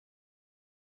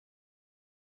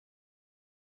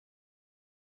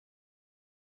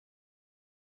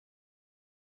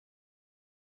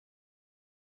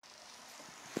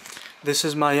This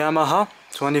is my Yamaha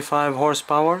 25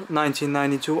 horsepower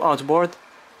 1992 outboard.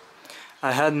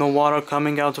 I had no water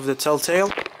coming out of the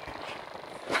telltale,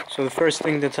 so the first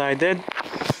thing that I did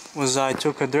was I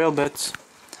took a drill bit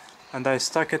and I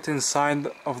stuck it inside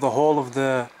of the hole of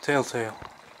the telltale.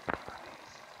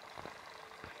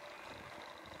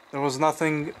 There was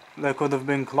nothing that could have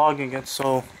been clogging it,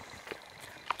 so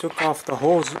I took off the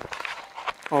hose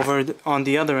over on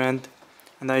the other end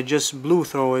and I just blew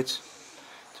through it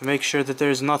to make sure that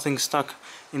there's nothing stuck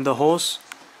in the hose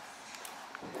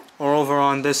or over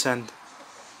on this end.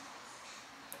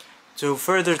 To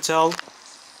further tell,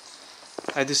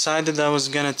 I decided I was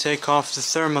gonna take off the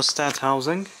thermostat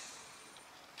housing.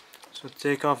 So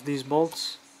take off these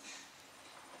bolts.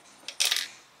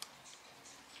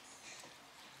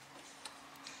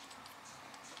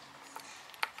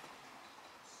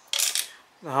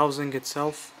 The housing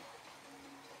itself.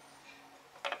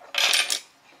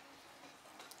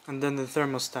 And then the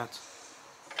thermostat.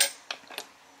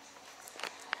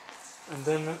 And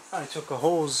then I took a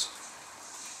hose.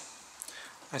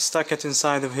 I stuck it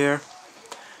inside of here.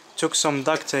 Took some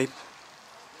duct tape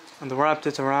and wrapped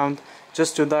it around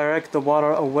just to direct the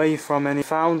water away from any.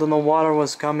 Found no water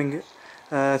was coming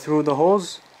through the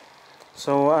hose,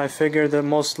 so I figured that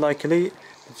most likely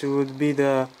it would be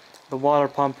the water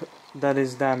pump that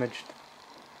is damaged.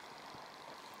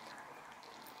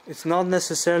 It's not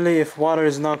necessarily if water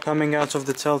is not coming out of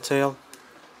the telltale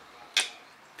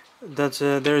that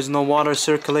there is no water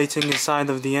circulating inside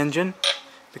of the engine,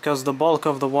 because the bulk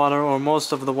of the water, or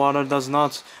most of the water, does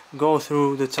not go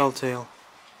through the telltale.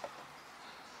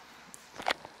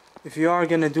 If you are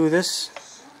gonna do this,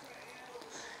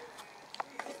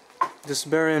 just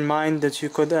bear in mind that you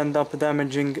could end up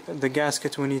damaging the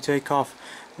gasket when you take off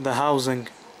the housing.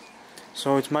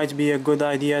 So it might be a good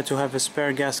idea to have a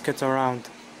spare gasket around.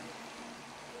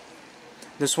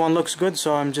 This one looks good,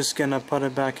 so I'm just gonna put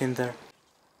it back in there.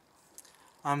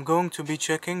 I'm going to be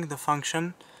checking the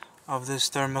function of this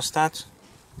thermostat.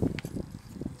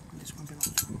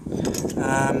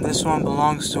 This one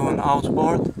belongs to an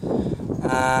outboard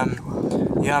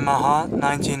Yamaha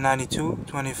 1992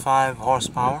 25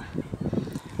 horsepower.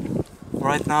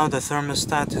 Right now the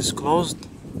thermostat is closed.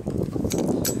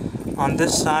 On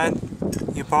this side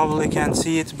you probably can't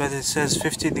see it, but it says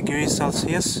 50 degrees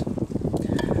Celsius.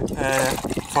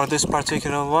 For this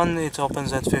particular one it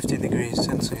opens at 50 degrees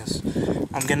Celsius.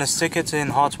 I'm gonna stick it in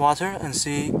hot water and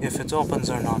see if it opens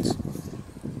or not.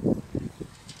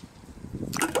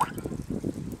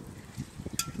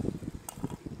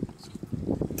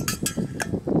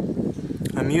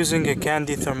 I'm using a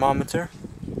candy thermometer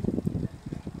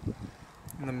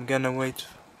and I'm gonna wait.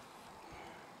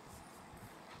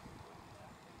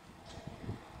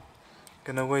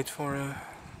 For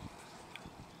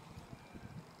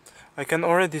I can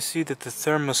already see that the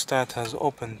thermostat has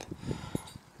opened.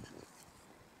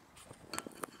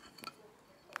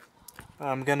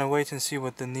 I'm gonna wait and see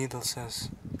what the needle says.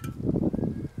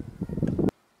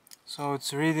 So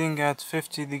it's reading at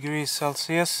 50 degrees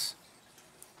Celsius,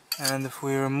 and if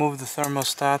we remove the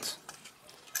thermostat,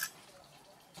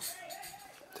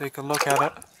 take a look at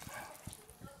it.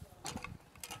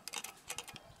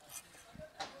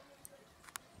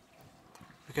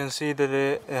 You can see that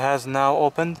it has now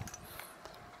opened.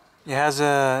 It has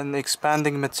an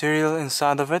expanding material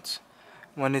inside of it.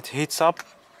 When it heats up,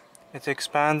 it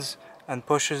expands and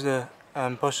pushes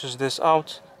this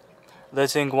out,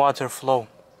 letting water flow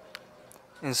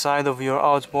inside of your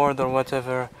outboard or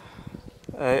whatever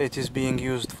it is being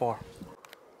used for.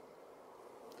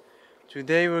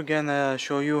 Today we're gonna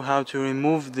show you how to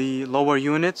remove the lower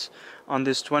unit on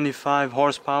this 25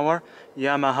 horsepower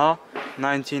Yamaha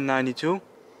 1992.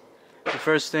 The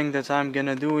first thing that I'm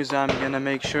gonna do is I'm gonna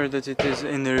make sure that it is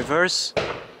in reverse.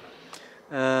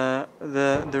 The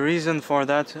reason for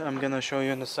that I'm gonna show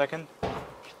you in a second.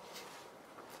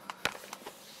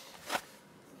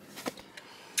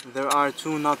 There are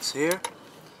two nuts here.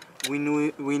 We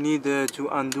need to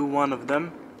undo one of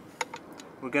them.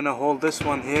 We're gonna hold this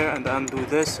one here and undo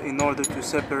this in order to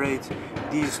separate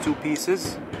these two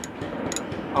pieces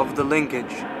of the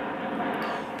linkage.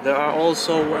 There are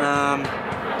also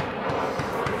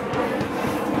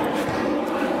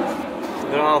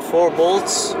there are 4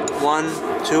 bolts,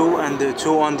 1, 2 and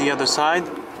 2 on the other side.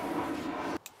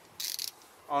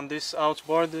 On this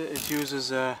outboard it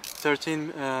uses a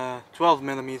 12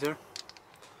 millimeter.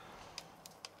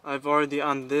 I've already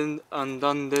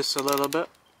undone this a little bit.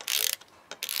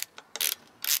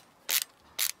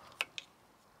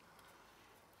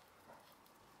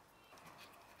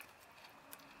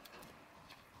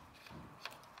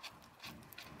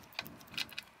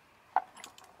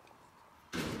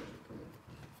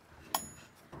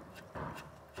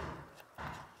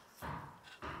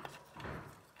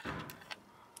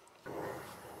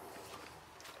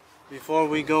 Before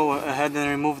we go ahead and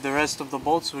remove the rest of the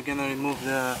bolts, we're gonna remove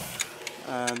the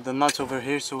nut over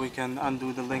here so we can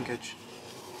undo the linkage.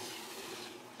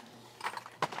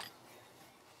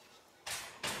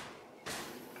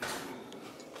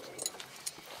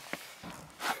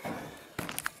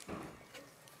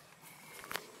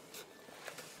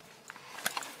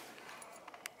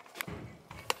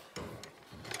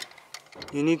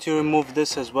 You need to remove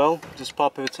this as well, just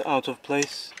pop it out of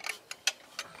place.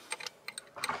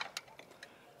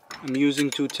 I'm using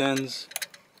 210s.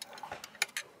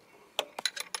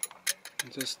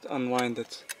 Just unwind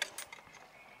it.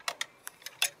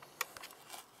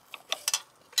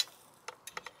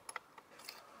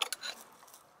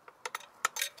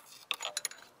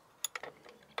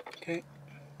 Okay,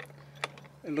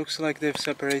 it looks like they've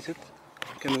separated.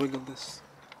 You can wiggle this.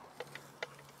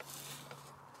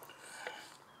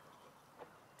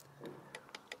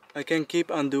 I can keep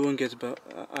undoing it, but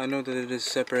I know that it is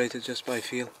separated just by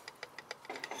feel.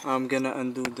 I'm gonna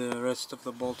undo the rest of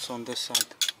the bolts on this side.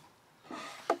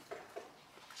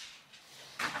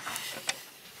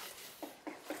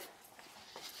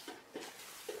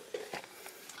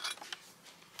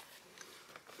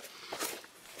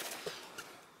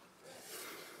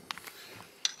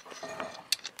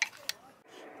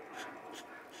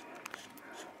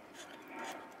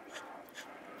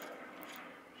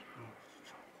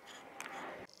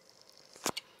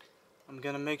 I'm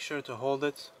gonna make sure to hold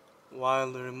it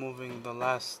while removing the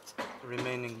last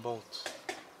remaining bolt.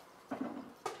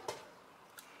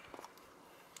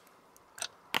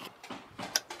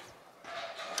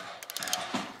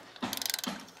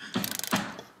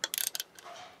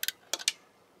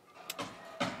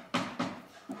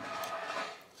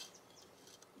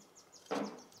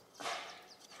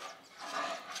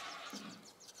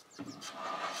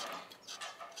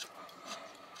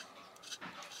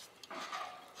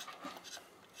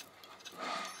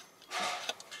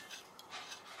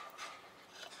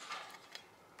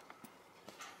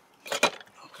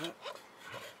 Okay.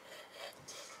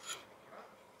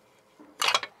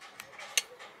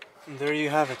 And there you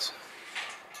have it.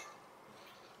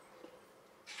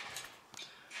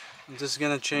 I'm just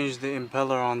gonna change the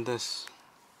impeller on this.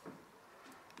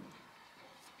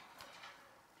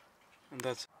 And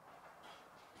that's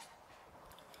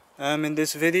in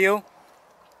this video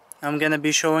I'm gonna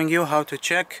be showing you how to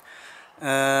check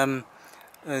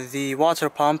the water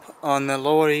pump on the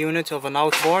lower unit of an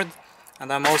outboard,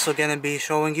 and I'm also gonna be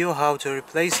showing you how to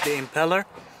replace the impeller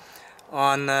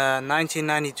on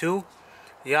 1992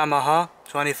 Yamaha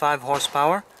 25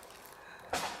 horsepower.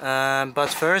 But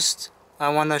first I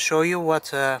want to show you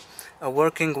what a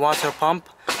working water pump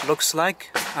looks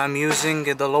like. I'm using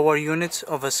the lower unit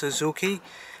of a Suzuki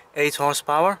 8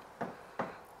 horsepower.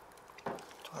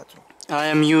 I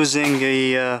am using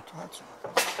a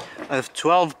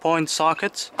 12-point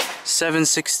socket,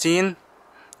 7/16.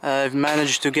 I've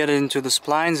managed to get it into the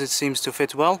splines, it seems to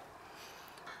fit well.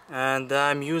 And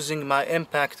I'm using my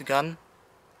impact gun.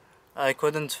 I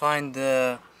couldn't find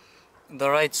the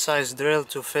right size drill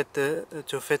to fit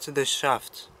the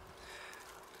shaft.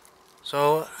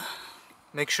 So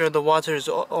make sure the water is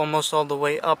almost all the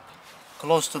way up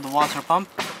close to the water pump,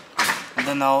 and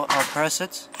then I'll press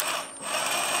it.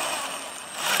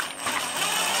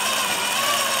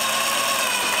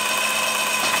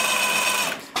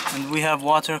 And we have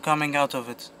water coming out of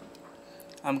it.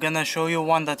 I'm gonna show you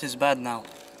one that is bad now.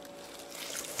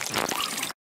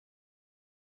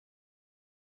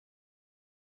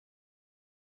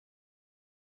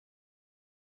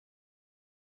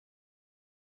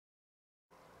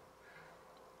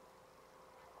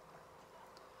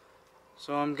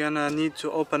 So I'm gonna need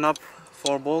to open up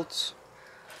 4 bolts.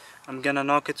 I'm gonna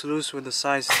knock it loose with a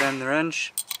size 10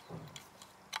 wrench.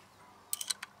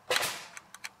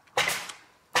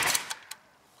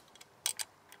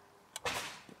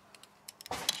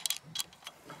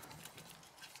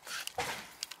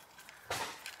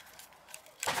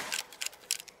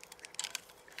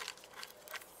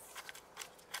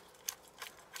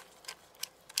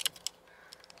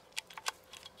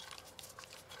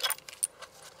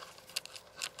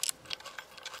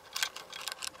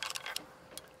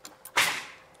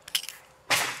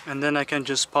 And then I can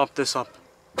just pop this up.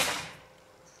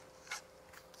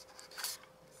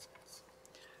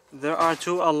 There are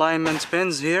 2 alignment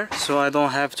pins here, so I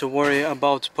don't have to worry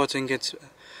about putting it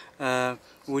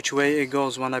which way it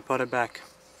goes when I put it back.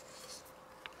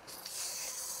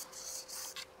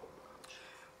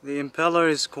 The impeller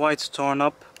is quite torn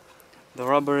up, the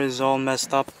rubber is all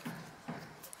messed up,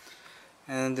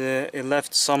 and it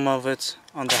left some of it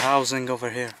on the housing over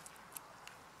here.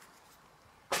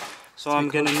 So I'm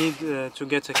gonna need to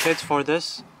get a kit for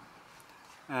this.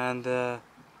 and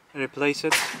replace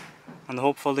it, and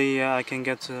hopefully I can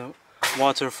get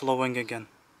water flowing again.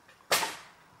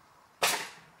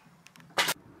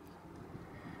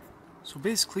 So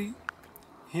basically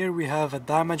here we have a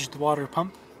damaged water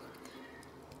pump.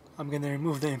 I'm gonna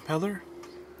remove the impeller,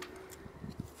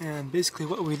 and basically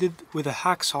what we did with a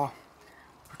hacksaw,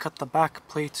 we cut the back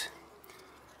plate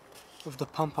of the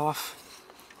pump off,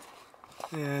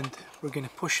 and we're gonna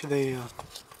push the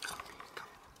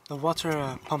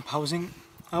water pump housing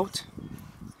out,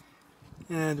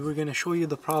 and we're gonna show you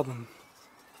the problem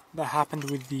that happened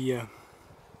with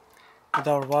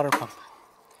our water pump.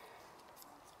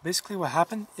 Basically what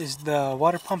happened is the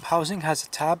water pump housing has a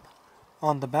tab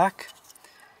on the back,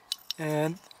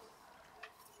 and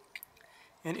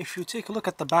if you take a look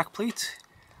at the back plate,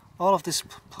 all of this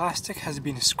plastic has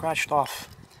been scratched off.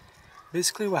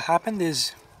 Basically what happened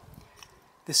is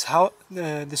this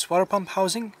water pump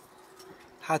housing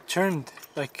had turned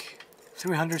like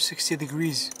 360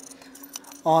 degrees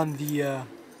on the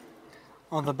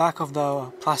back of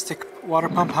the plastic water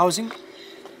pump housing,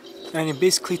 and it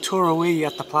basically tore away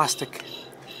at the plastic.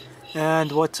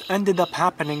 And what ended up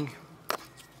happening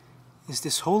is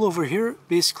this hole over here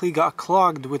basically got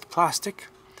clogged with plastic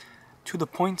to the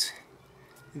point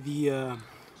the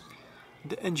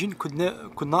engine could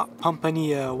not pump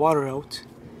any water out.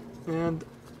 And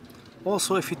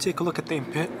also, if you take a look at the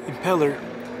impeller,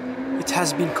 it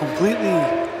has been completely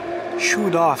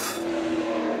chewed off.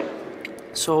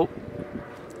 So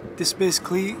this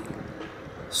basically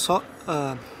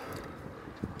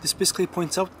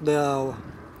points out the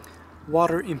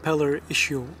water impeller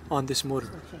issue on this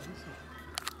motor.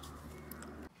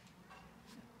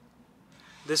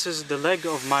 This is the leg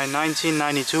of my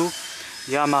 1992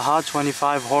 Yamaha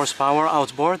 25 horsepower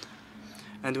outboard,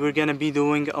 and we're gonna be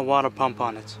doing a water pump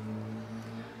on it.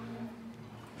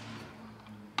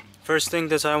 First thing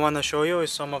that I want to show you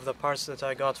is some of the parts that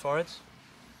I got for it.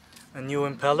 A new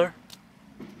impeller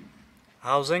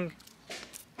housing,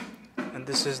 and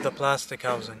this is the plastic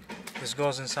housing. This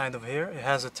goes inside of here. It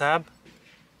has a tab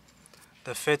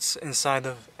that fits inside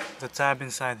of the tab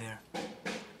inside here.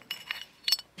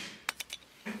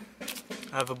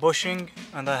 I have a bushing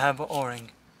and I have an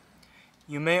o-ring.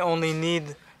 You may only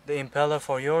need the impeller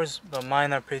for yours, but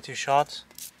mine are pretty short,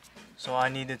 so I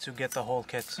needed to get the whole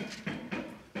kit.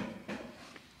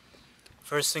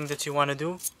 First thing that you want to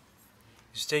do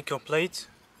is take your plate,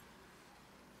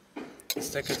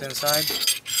 stick it inside.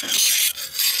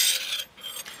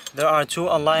 There are two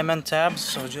alignment tabs,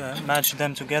 so match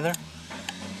them together.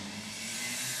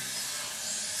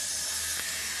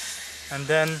 And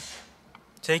then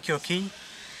take your key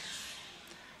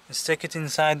and stick it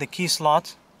inside the key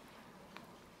slot.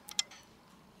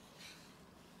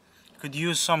 You could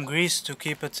use some grease to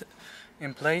keep it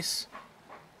in place.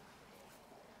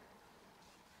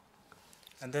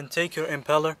 And then take your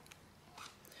impeller.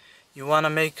 You want to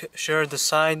make sure the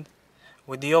side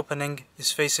with the opening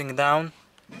is facing down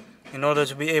in order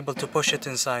to be able to push it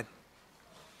inside.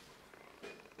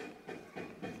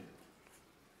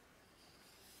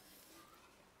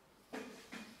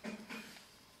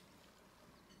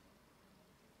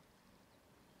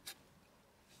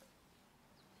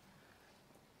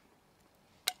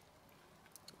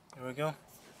 There we go.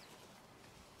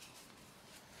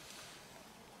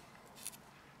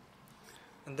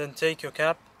 And then take your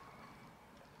cap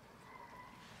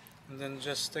and then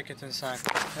just stick it inside.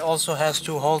 It also has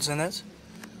two holes in it,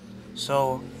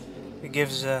 so it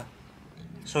gives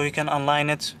so you can align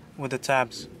it with the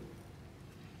tabs.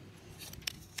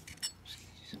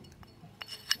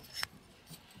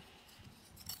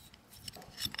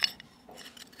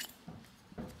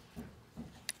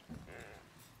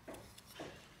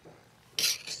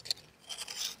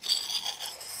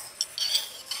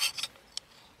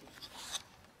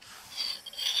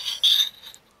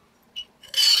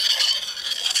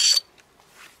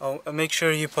 Oh, make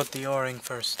sure you put the o-ring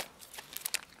first.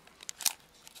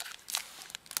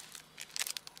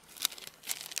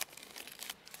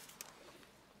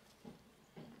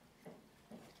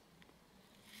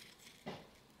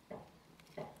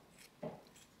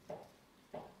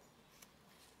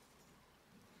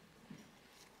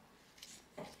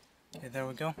 Okay, there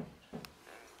we go.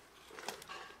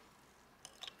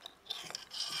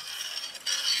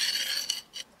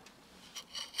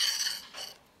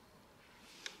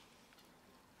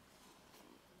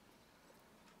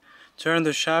 Turn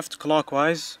the shaft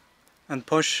clockwise and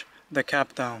push the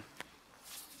cap down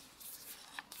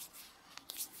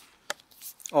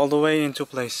all the way into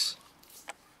place.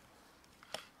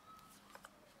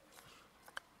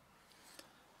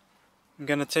 I'm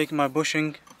gonna take my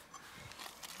bushing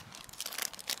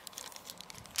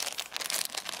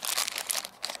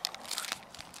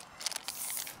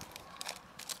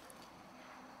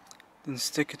Then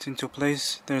stick it into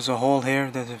place. There's a hole here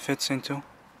that it fits into.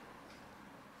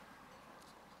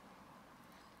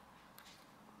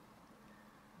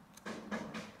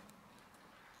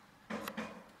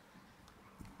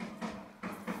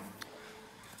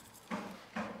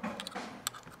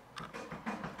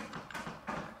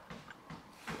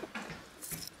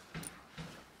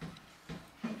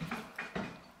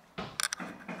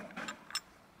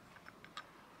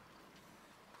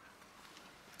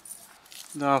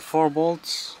 There are 4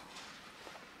 bolts.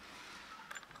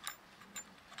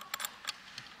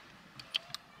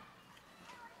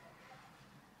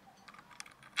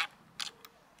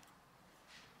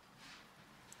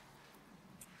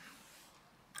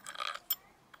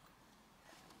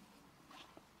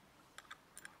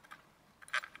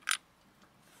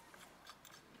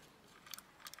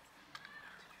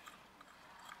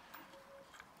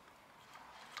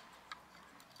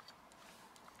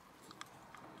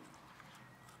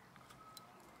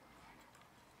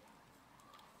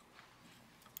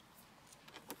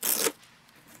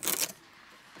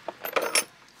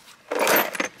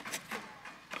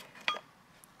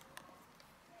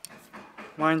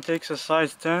 Mine takes a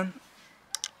size 10.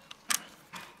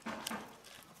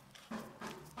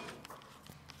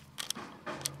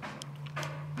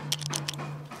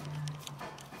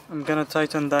 I'm gonna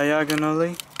tighten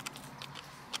diagonally.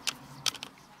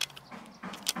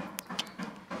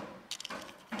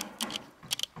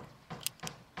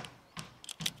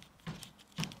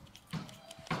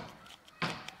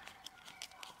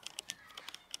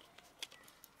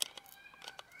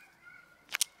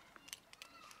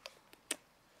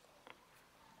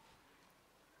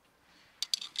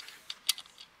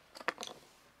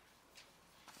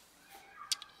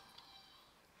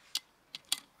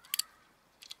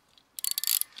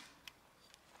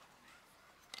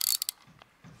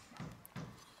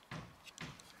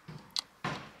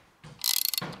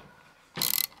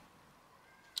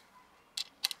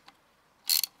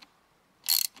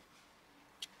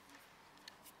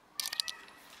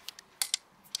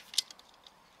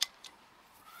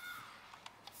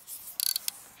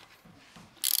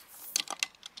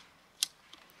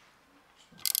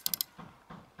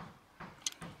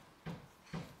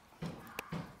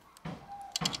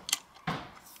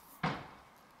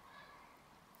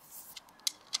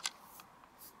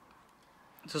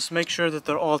 Just make sure that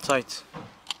they're all tight.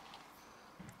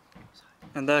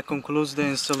 And that concludes the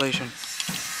installation.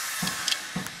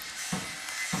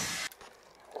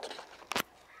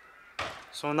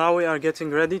 So now we are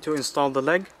getting ready to install the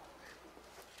leg.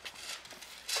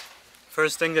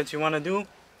 First thing that you want to do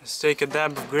is take a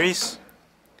dab of grease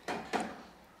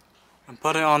and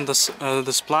put it on the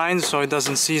spline so it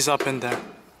doesn't seize up in there.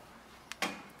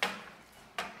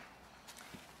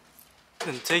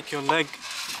 Then take your leg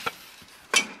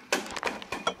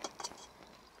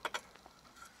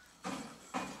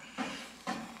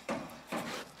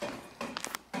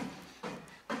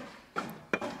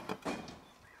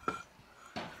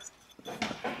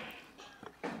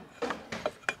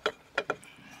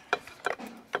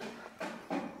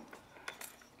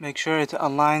make sure it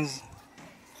aligns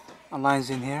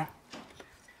in here.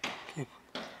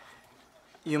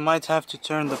 You might have to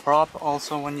turn the prop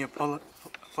also when you're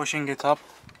pushing it up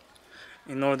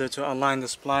in order to align the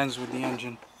splines with the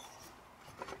engine.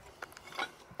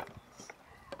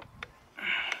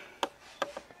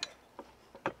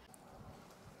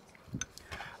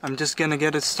 I'm just gonna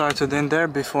get it started in there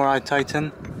before I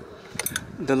tighten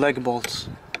the leg bolts.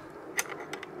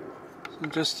 So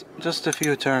just a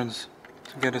few turns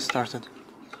to get it started.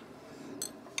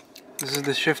 This is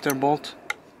the shifter bolt.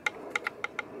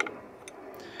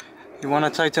 You want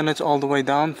to tighten it all the way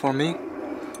down for me.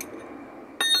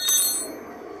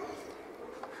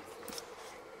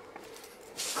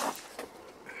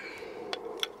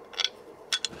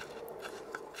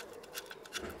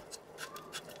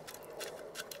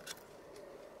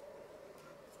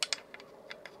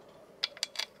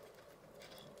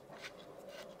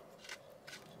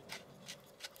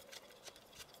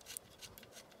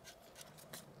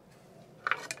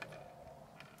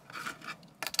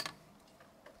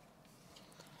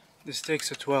 This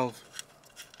takes a 12.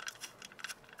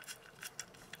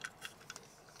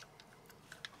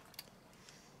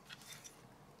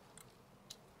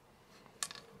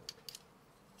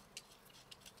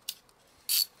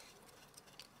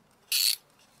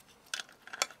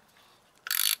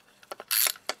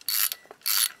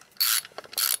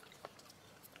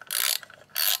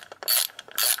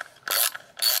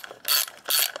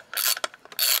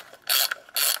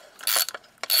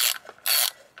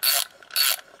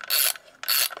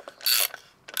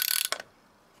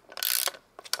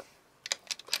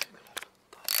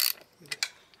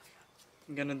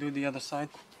 I'm gonna do the other side.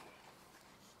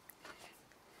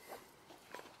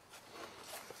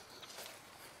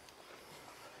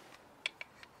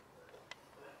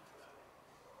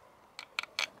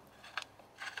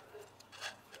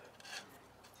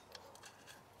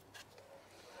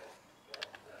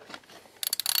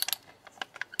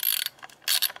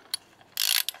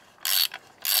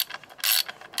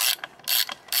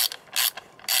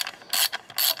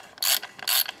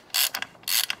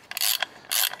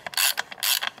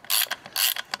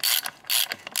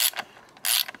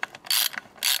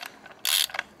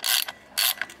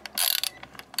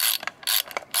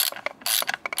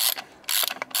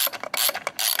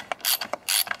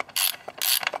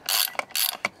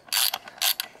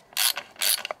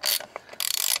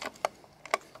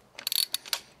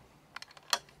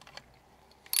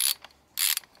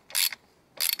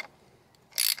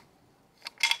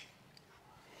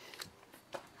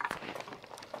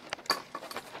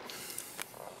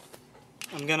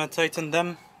 I'm gonna tighten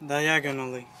them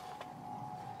diagonally.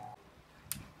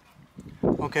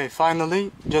 Okay,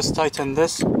 finally, just tighten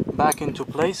this back into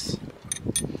place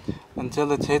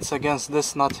until it hits against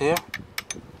this nut here,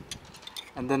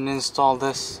 and then install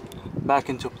this back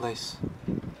into place.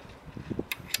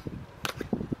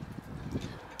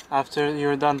 After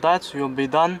you're done that, you'll be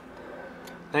done.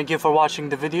 Thank you for watching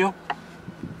the video.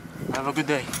 Have a good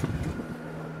day.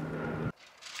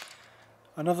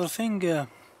 Another thing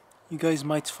you guys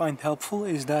might find helpful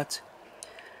is that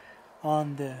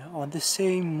on the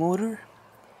same motor,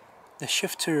 the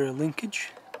shifter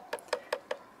linkage,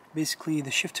 basically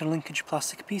the shifter linkage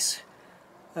plastic piece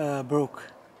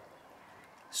broke.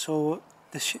 So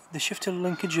the shifter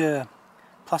linkage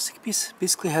plastic piece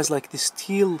basically has like this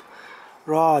steel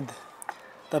rod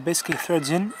that basically threads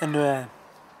in, and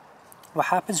what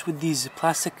happens with these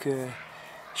plastic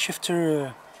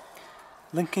shifter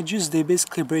linkages, they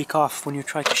basically break off when you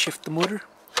try to shift the motor.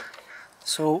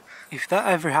 So if that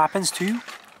ever happens to you,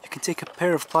 you can take a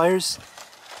pair of pliers,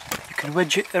 you can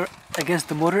wedge it against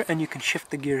the motor, and you can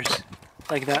shift the gears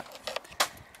like that.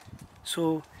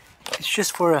 So it's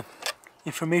just for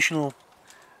informational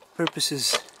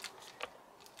purposes.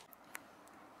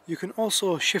 You can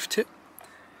also shift it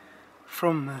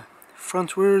from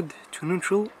frontward to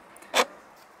neutral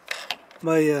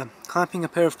by clamping a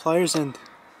pair of pliers and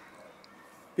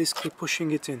basically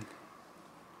pushing it in.